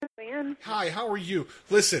Ian. Hi, how are you?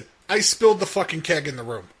 Listen, I spilled the fucking keg in the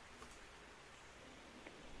room.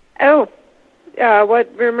 Oh,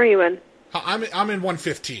 what room are you in? I'm in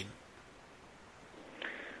 115.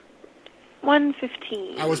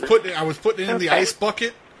 115. I was putting it in the ice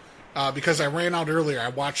bucket because I ran out earlier. I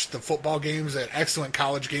watched the football games, excellent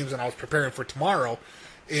college games, and I was preparing for tomorrow.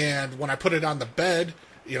 And when I put it on the bed,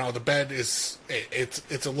 the bed it's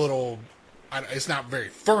a little, it's not very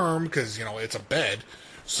firm because it's a bed.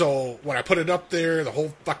 So when I put it up there, the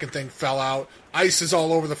whole fucking thing fell out. Ice is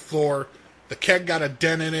all over the floor. The keg got a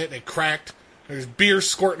dent in it and it cracked. There's beer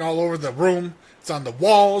squirting all over the room. It's on the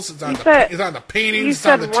walls. It's on the paintings. It's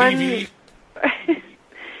on the TV.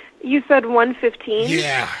 You said 115?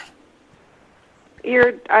 Yeah.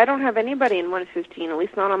 I don't have anybody in 115, at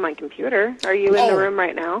least not on my computer. Are you in the room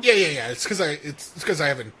right now? Yeah. It's because I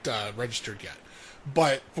haven't registered yet.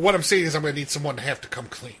 But what I'm saying is I'm going to need someone to have to come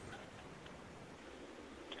clean.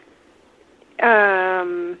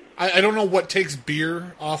 I don't know what takes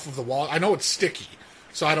beer off of the wall. I know it's sticky,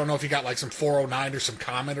 so I don't know if you got like some 409 or some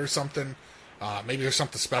Comet or something. Maybe there's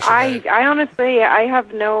something special. I honestly, I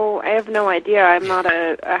have no idea. I'm not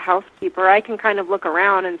a housekeeper. I can kind of look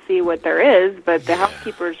around and see what there is, but the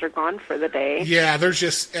housekeepers are gone for the day. Yeah, there's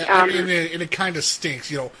just, and it kind of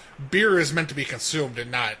stinks. Beer is meant to be consumed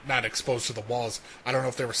and not exposed to the walls. I don't know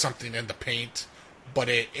if there was something in the paint, but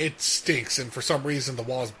it stinks, and for some reason the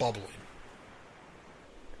wall is bubbling.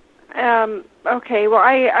 Okay, well,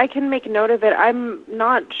 I can make note of it. I'm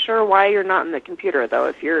not sure why you're not in the computer, though,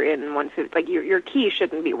 if you're in 150. Like, your key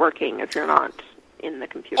shouldn't be working if you're not in the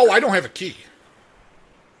computer. Oh, I don't have a key.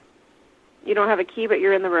 You don't have a key, but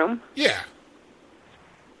you're in the room? Yeah.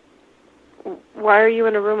 Why are you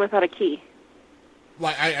in a room without a key?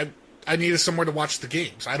 Well, I needed somewhere to watch the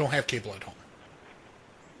games. I don't have cable at home.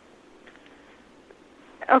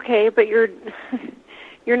 Okay, but you're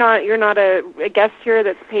not a guest here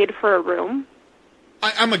that's paid for a room?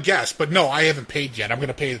 I'm a guest, but no, I haven't paid yet. I'm going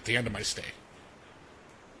to pay at the end of my stay.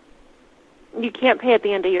 You can't pay at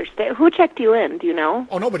the end of your stay. Who checked you in? Do you know?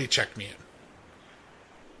 Oh, nobody checked me in.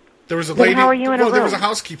 There was a lady. How are you in a room? There was a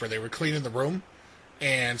housekeeper. They were cleaning the room,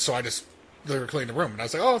 and so they were cleaning the room, and I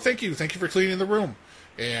was like, "Oh, thank you for cleaning the room."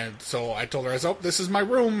 And so I told her, "Oh, this is my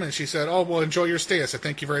room," and she said, "Oh, well, enjoy your stay." I said,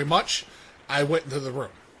 "Thank you very much." I went into the room.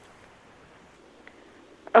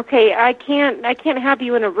 Okay, I can't have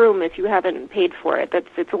you in a room if you haven't paid for it.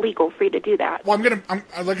 It's illegal for you to do that. Well,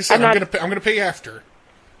 like I said, I'm gonna pay after.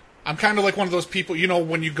 I'm kind of like one of those people,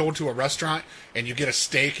 when you go to a restaurant and you get a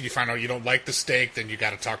steak and you find out you don't like the steak, then you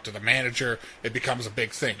got to talk to the manager. It becomes a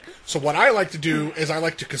big thing. So what I like to do is I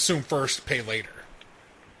like to consume first, pay later.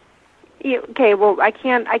 Okay, well, I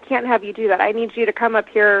can't have you do that. I need you to come up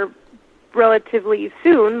here relatively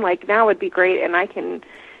soon. Like now would be great, and I can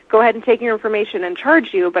go ahead and take your information and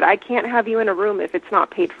charge you, but I can't have you in a room if it's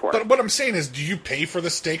not paid for. But what I'm saying is, do you pay for the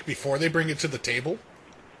steak before they bring it to the table?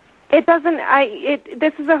 It doesn't,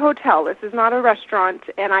 this is a hotel, this is not a restaurant,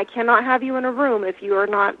 and I cannot have you in a room if you are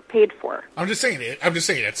not paid for. I'm just saying,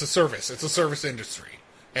 it's a service. It's a service industry,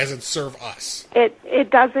 as in serve us. It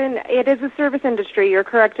is a service industry, you're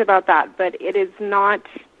correct about that, but it is not,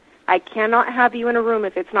 I cannot have you in a room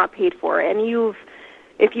if it's not paid for, and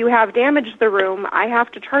if you have damaged the room, I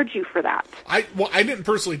have to charge you for that. I didn't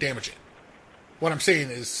personally damage it. What I'm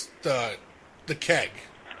saying is the keg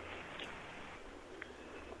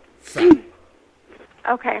fell.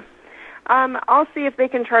 Okay. I'll see if they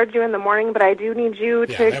can charge you in the morning, but I do need you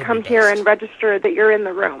to come here and register that you're in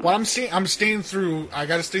the room. Well, I'm staying through. I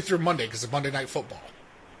got to stay through Monday because of Monday Night Football.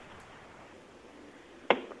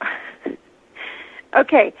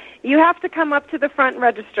 Okay, you have to come up to the front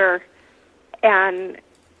register and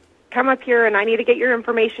come up here, and I need to get your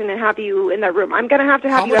information and have you in that room. I'm going to have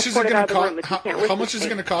you escorted out of the room if you can't. How much is it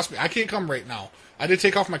going to cost me? I can't come right now. I did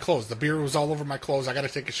take off my clothes. The beer was all over my clothes. I got to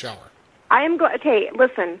take a shower. Okay,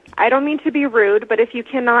 listen, I don't mean to be rude, but if you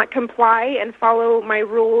cannot comply and follow my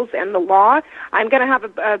rules and the law, I'm going to have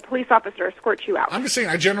a police officer escort you out. I'm just saying,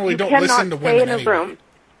 I generally don't listen to women anyway. Room.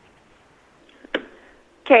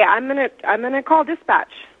 Okay, I'm gonna call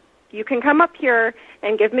dispatch. You can come up here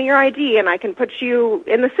and give me your ID, and I can put you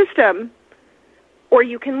in the system, or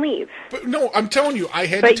you can leave. But no, I'm telling you, I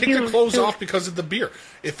had to take the clothes off because of the beer.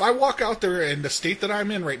 If I walk out there in the state that I'm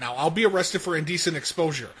in right now, I'll be arrested for indecent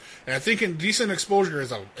exposure. And I think indecent exposure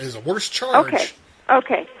is a worse charge.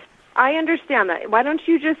 Okay. I understand that.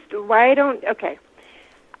 Okay.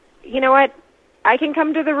 You know what? I can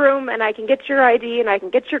come to the room, and I can get your ID, and I can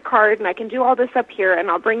get your card, and I can do all this up here, and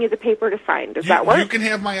I'll bring you the paper to sign. Does that work? You can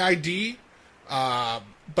have my ID,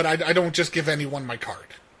 but I don't just give anyone my card.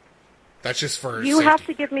 That's just for You safety. have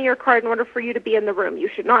to give me your card in order for you to be in the room. You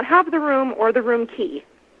should not have the room or the room key.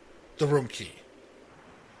 The room key.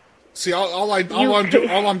 See, all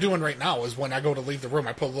I'm doing right now is when I go to leave the room,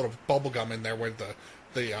 I put a little bubble gum in there with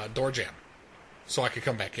the door jamb, so I can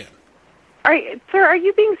come back in. All right, sir, are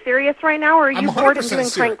you being serious right now, or are you bored and doing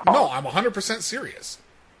prank calls? No, I'm 100% serious.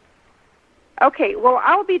 Okay, well,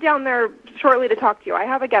 I'll be down there shortly to talk to you. I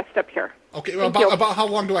have a guest up here. Okay, well, about how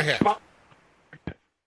long do I have?